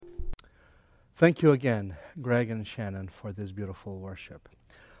Thank you again, Greg and Shannon, for this beautiful worship.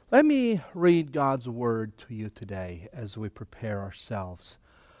 Let me read God's word to you today as we prepare ourselves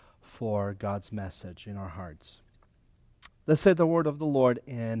for God's message in our hearts. Let's say the word of the Lord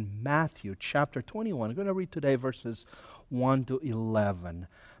in Matthew chapter 21. I'm going to read today verses 1 to 11.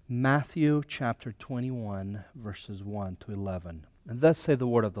 Matthew chapter 21, verses 1 to 11. And thus say the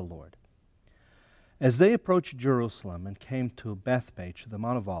word of the Lord. As they approached Jerusalem and came to Bethphage, the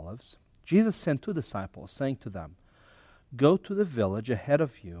Mount of Olives, Jesus sent 2 disciples, saying to them, "Go to the village ahead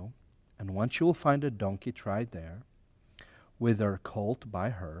of you, and once you will find a donkey tied there, with her colt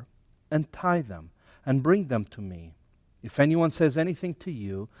by her, and tie them, and bring them to me. If anyone says anything to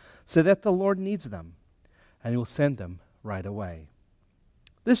you, say that the Lord needs them, and he will send them right away."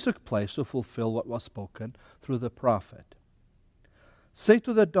 This took place to fulfill what was spoken through the prophet. "Say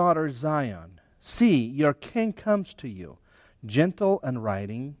to the daughter Zion, see, your king comes to you, gentle and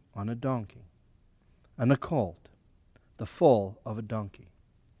riding on a donkey, and a colt, the foal of a donkey."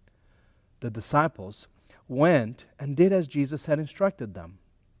 The disciples went and did as Jesus had instructed them.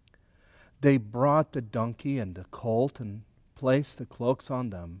 They brought the donkey and the colt and placed the cloaks on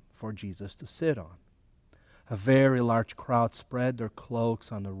them for Jesus to sit on. A very large crowd spread their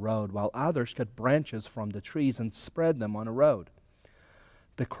cloaks on the road, while others cut branches from the trees and spread them on the road.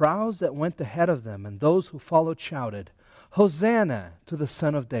 The crowds that went ahead of them and those who followed shouted, "Hosanna to the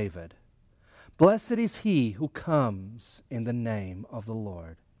Son of David! Blessed is he who comes in the name of the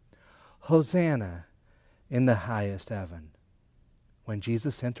Lord! Hosanna in the highest heaven!" When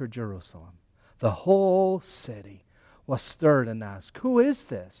Jesus entered Jerusalem, the whole city was stirred and asked, "Who is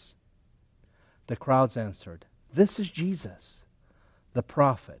this?" The crowds answered, "This is Jesus, the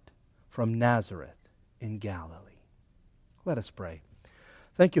prophet from Nazareth in Galilee." Let us pray.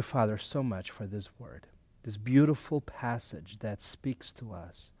 Thank you, Father, so much for this word, this beautiful passage that speaks to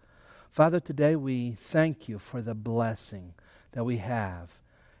us. Father, today we thank you for the blessing that we have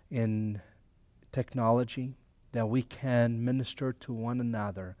in technology, that we can minister to one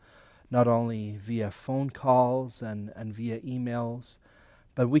another, not only via phone calls and via emails,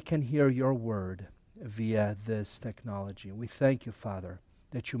 but we can hear your word via this technology. We thank you, Father,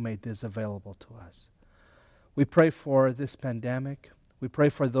 that you made this available to us. We pray for this pandemic. We pray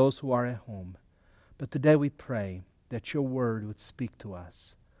for those who are at home. But today we pray that your word would speak to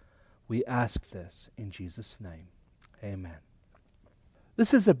us. We ask this in Jesus' name. Amen.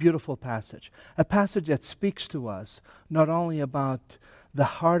 This is a beautiful passage, a passage that speaks to us not only about the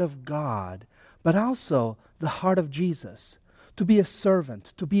heart of God, but also the heart of Jesus, to be a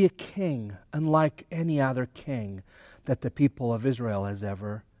servant, to be a king, unlike any other king that the people of Israel has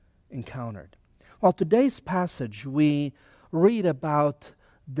ever encountered. Well, today's passage, we read about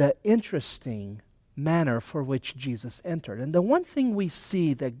the interesting manner for which Jesus entered. And the one thing we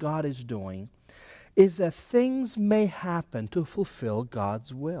see that God is doing is that things may happen to fulfill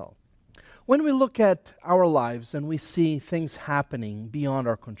God's will. When we look at our lives and we see things happening beyond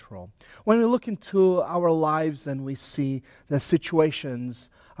our control, when we look into our lives and we see that situations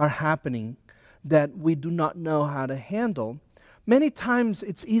are happening that we do not know how to handle, many times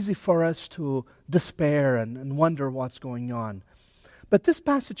it's easy for us to despair and wonder what's going on. But this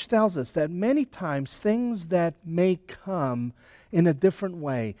passage tells us that many times things that may come in a different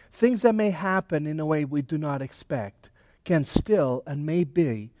way, things that may happen in a way we do not expect, can still and may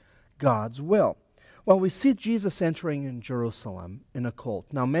be God's will. Well, we see Jesus entering in Jerusalem in a colt.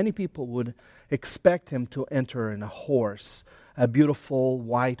 Now, many people would expect him to enter in a horse, a beautiful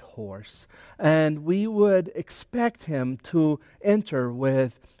white horse. And we would expect him to enter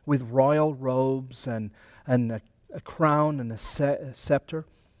with royal robes and a crown and a scepter.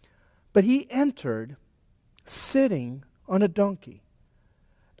 But he entered sitting on a donkey.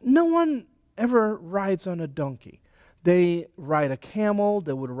 No one ever rides on a donkey. They ride a camel,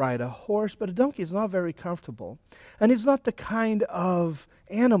 they would ride a horse, but a donkey is not very comfortable. And it's not the kind of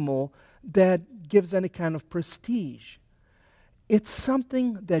animal that gives any kind of prestige. It's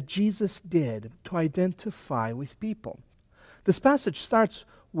something that Jesus did to identify with people. This passage starts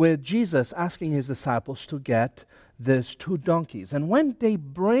with Jesus asking his disciples to get these 2 donkeys. And when they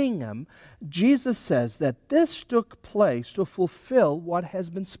bring them, Jesus says that this took place to fulfill what has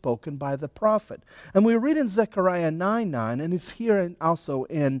been spoken by the prophet. And we read in Zechariah 9:9, and it's here also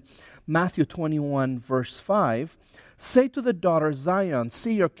in Matthew 21, verse 5, "Say to the daughter Zion,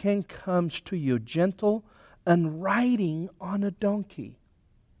 see, your king comes to you, gentle and riding on a donkey,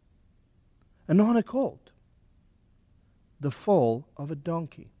 and on a colt, the foal of a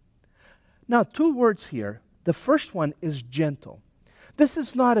donkey." Now, 2 words here. The first one is gentle. This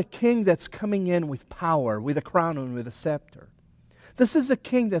is not a king that's coming in with power, with a crown and with a scepter. This is a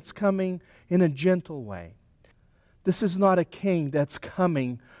king that's coming in a gentle way. This is not a king that's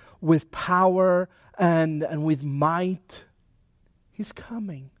coming with power and with might. He's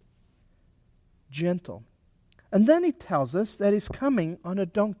coming gentle. And then he tells us that he's coming on a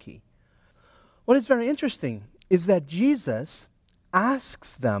donkey. What is very interesting is that Jesus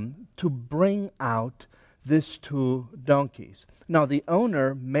asks them to bring out these two donkeys. Now, the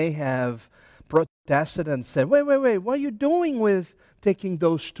owner may have protested and said, wait, what are you doing with taking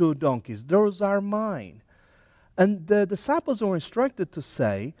those two donkeys? Those are mine. And the disciples were instructed to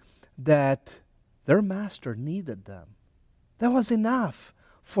say that their master needed them. That was enough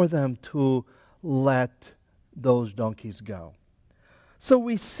for them to let those donkeys go. So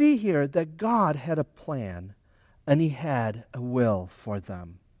we see here that God had a plan and He had a will for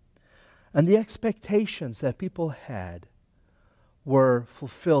them. And the expectations that people had were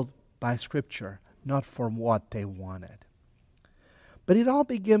fulfilled by Scripture, not for what they wanted. But it all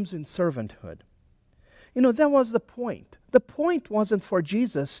begins in servanthood. You know, that was the point. The point wasn't for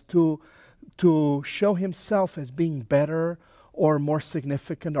Jesus to show Himself as being better or more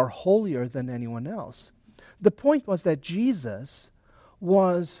significant or holier than anyone else. The point was that Jesus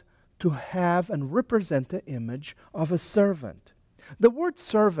was to have and represent the image of a servant. The word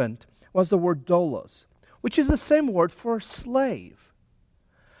servant was the word doulos, which is the same word for slave.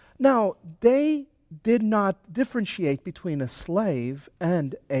 Now, they did not differentiate between a slave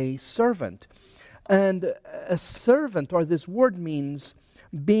and a servant. And a servant, or this word, means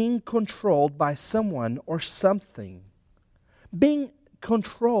being controlled by someone or something. Being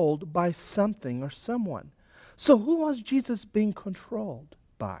controlled by something or someone. So who was Jesus being controlled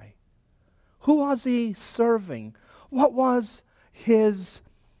by? Who was He serving? What was His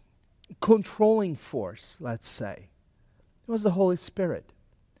controlling force, let's say? It was the Holy Spirit.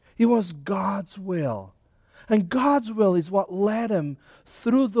 It was God's will. And God's will is what led Him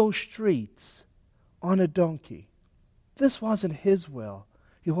through those streets on a donkey. This wasn't His will.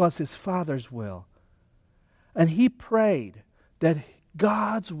 It was His Father's will. And He prayed that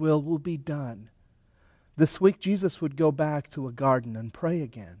God's will be done. This week, Jesus would go back to a garden and pray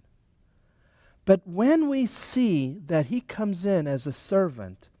again. But when we see that He comes in as a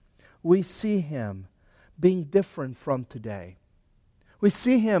servant, we see Him being different from today. We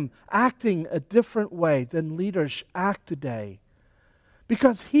see Him acting a different way than leaders act today.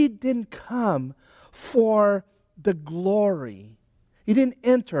 Because He didn't come for the glory. He didn't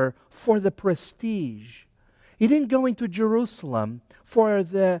enter for the prestige. He didn't go into Jerusalem for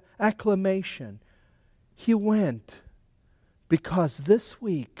the acclamation. He went because this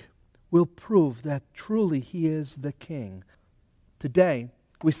week will prove that truly He is the King. Today,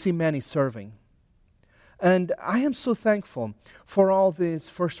 we see many serving. And I am so thankful for all these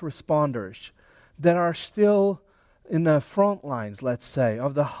first responders that are still in the front lines, let's say,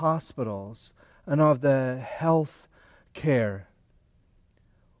 of the hospitals and of the health care.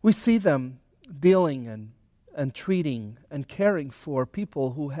 We see them dealing and treating and caring for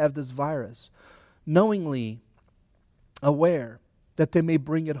people who have this virus, knowingly aware that they may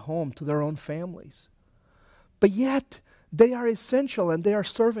bring it home to their own families. But yet, they are essential and they are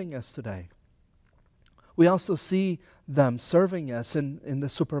serving us today. We also see them serving us in the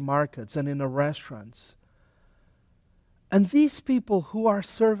supermarkets and in the restaurants. And these people who are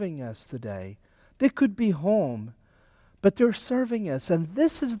serving us today, they could be home, but they're serving us. And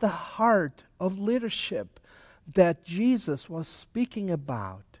this is the heart of leadership that Jesus was speaking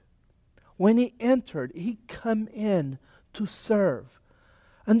about. When He entered, He came in to serve.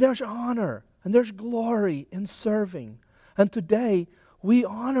 And there's honor and there's glory in serving. And today, we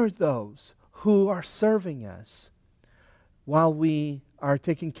honor those who are serving us while we are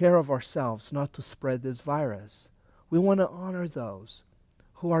taking care of ourselves not to spread this virus. We want to honor those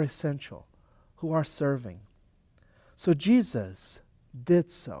who are essential, who are serving. So Jesus did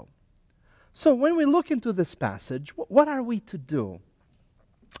so. So when we look into this passage, what are we to do?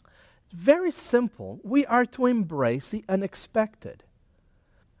 Very simple. We are to embrace the unexpected.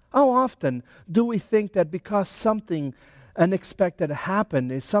 How often do we think that because something unexpected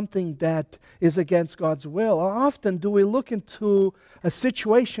happened is something that is against God's will? How often do we look into a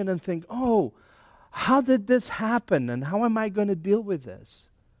situation and think, oh, how did this happen and how am I going to deal with this?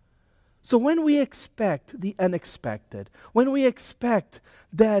 So when we expect the unexpected, when we expect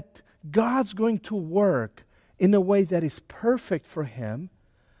that God's going to work in a way that is perfect for Him,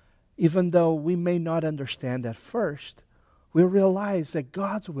 even though we may not understand at first, we realize that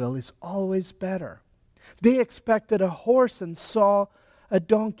God's will is always better. They expected a horse and saw a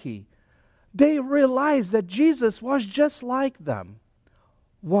donkey. They realized that Jesus was just like them,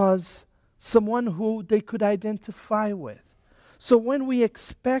 was someone who they could identify with. So when we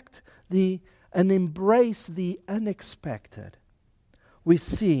expect and embrace the unexpected, we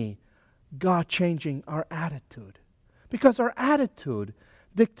see God changing our attitude. Because our attitude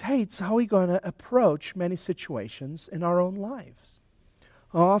dictates how we're going to approach many situations in our own lives.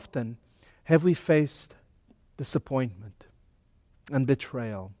 How often have we faced disappointment and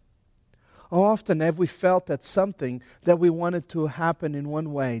betrayal? How often have we felt that something that we wanted to happen in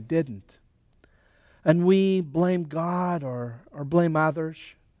one way didn't? And we blame God or blame others.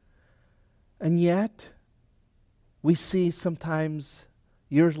 And yet, we see sometimes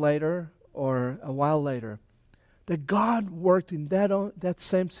years later or a while later that God worked in that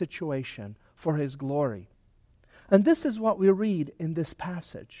same situation for His glory. And this is what we read in this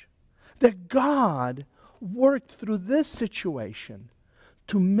passage. That God worked through this situation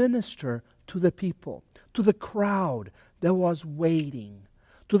to minister to the people, to the crowd that was waiting,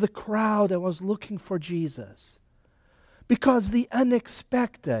 to the crowd that was looking for Jesus. Because the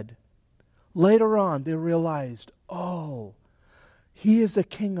unexpected, later on they realized, oh, He is the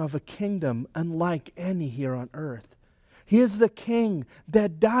king of a kingdom unlike any here on earth. He is the king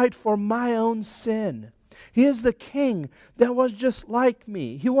that died for my own sin. He is the king that was just like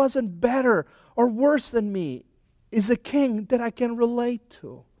me. He wasn't better or worse than me. He's a king that I can relate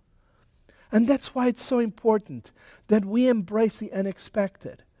to. And that's why it's so important that we embrace the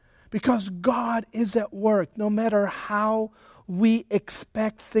unexpected. Because God is at work no matter how we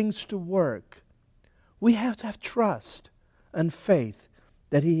expect things to work. We have to have trust and faith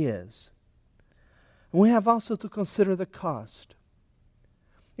that He is. And we have also to consider the cost.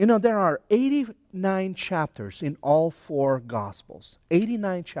 You know, there are 89 chapters in all 4 Gospels.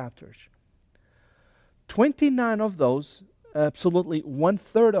 89 chapters. 29 of those, absolutely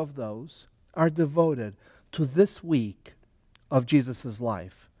 1/3 of those, are devoted to this week of Jesus'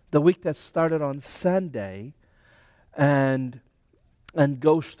 life. The week that started on Sunday and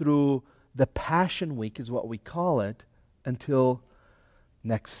goes through the Passion Week, is what we call it, until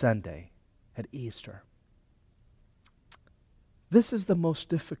next Sunday at Easter. This is the most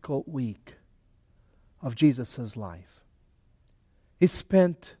difficult week of Jesus' life. He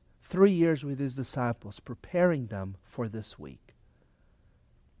spent 3 years with His disciples preparing them for this week.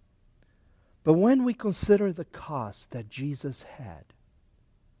 But when we consider the cost that Jesus had,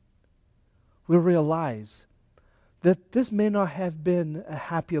 we realize that this may not have been a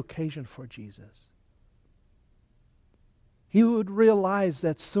happy occasion for Jesus. He would realize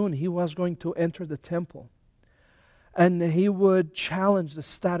that soon He was going to enter the temple. And He would challenge the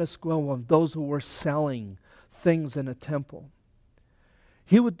status quo of those who were selling things in a temple.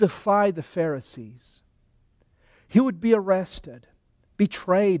 He would defy the Pharisees. He would be arrested,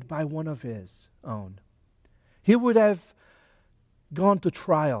 betrayed by one of His own. He would have gone to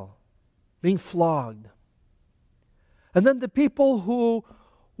trial, being flogged. And then the people who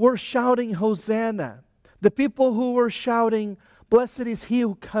were shouting Hosanna, the people who were shouting, blessed is He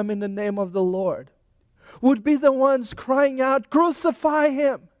who come in the name of the Lord, would be the ones crying out, crucify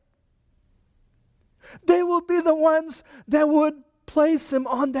Him. They will be the ones that would place Him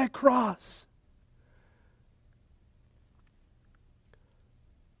on that cross.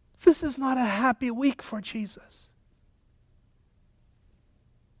 This is not a happy week for Jesus.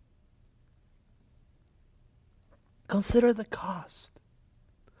 Consider the cost.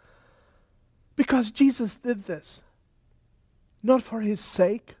 Because Jesus did this, not for His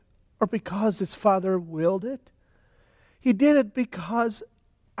sake or because His Father willed it. He did it because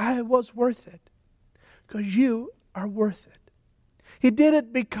I was worth it. Because you are worth it. He did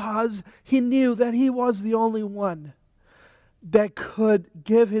it because He knew that He was the only one that could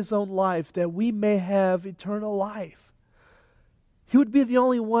give His own life that we may have eternal life. He would be the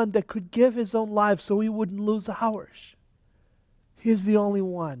only one that could give His own life so we wouldn't lose ours. He is the only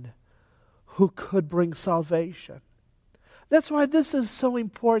one who could bring salvation. That's why this is so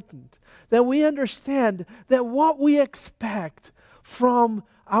important, that we understand that what we expect from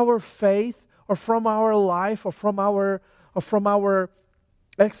our faith or from our life or from our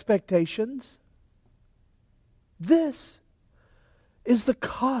expectations, this is the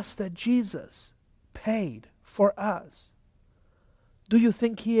cost that Jesus paid for us. Do you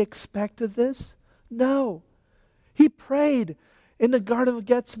think He expected this? No. He prayed in the Garden of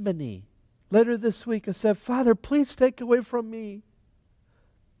Gethsemane later this week and said, Father, please take away from me.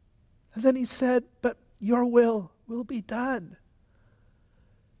 And then He said, but your will be done.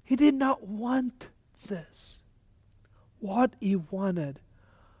 He did not want this. What He wanted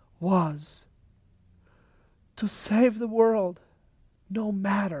was to save the world no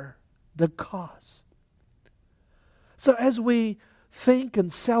matter the cost. So as we think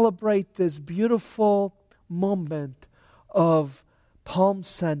and celebrate this beautiful moment of Palm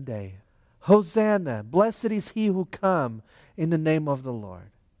Sunday. Hosanna, blessed is he who come in the name of the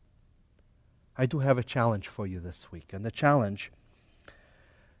Lord. I do have a challenge for you this week, and the challenge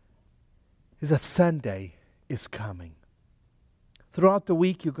is that Sunday is coming. Throughout the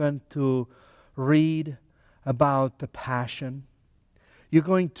week, you're going to read about the Passion. You're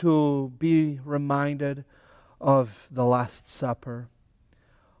going to be reminded of the Last Supper,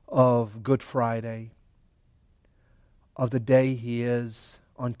 of Good Friday, of the day He is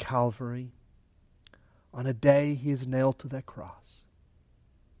on Calvary, on a day He is nailed to that cross.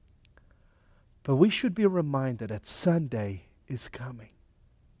 But we should be reminded that Sunday is coming.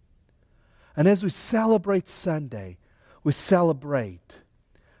 And as we celebrate Sunday, we celebrate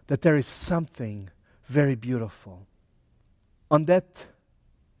that there is something very beautiful. On that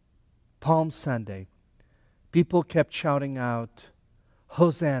Palm Sunday, people kept shouting out,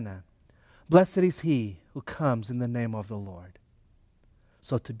 Hosanna, blessed is he who comes in the name of the Lord.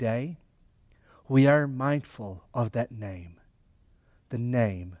 So today, we are mindful of that name, the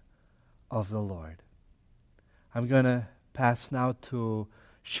name of the Lord. I'm going to pass now to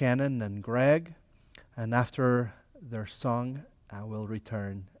Shannon and Greg, and after their song, I will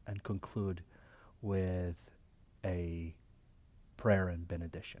return and conclude with a prayer and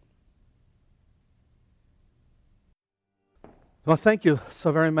benediction. Well, thank you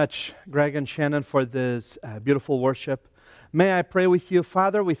so very much, Greg and Shannon, for this beautiful worship. May I pray with you?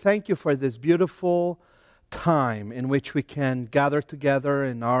 Father, we thank you for this beautiful time in which we can gather together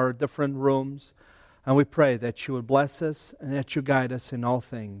in our different rooms. And we pray that you would bless us and that you guide us in all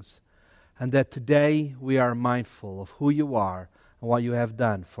things. And that today we are mindful of who you are and what you have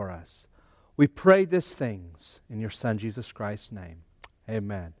done for us. We pray these things in your Son, Jesus Christ's name.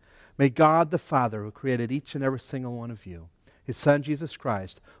 Amen. May God the Father, who created each and every single one of you, His Son, Jesus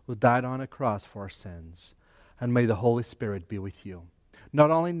Christ, who died on a cross for our sins, and may the Holy Spirit be with you,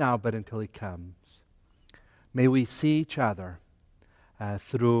 not only now, but until He comes. May we see each other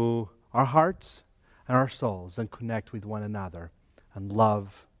through our hearts and our souls and connect with one another and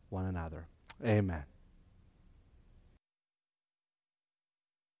love one another. Amen.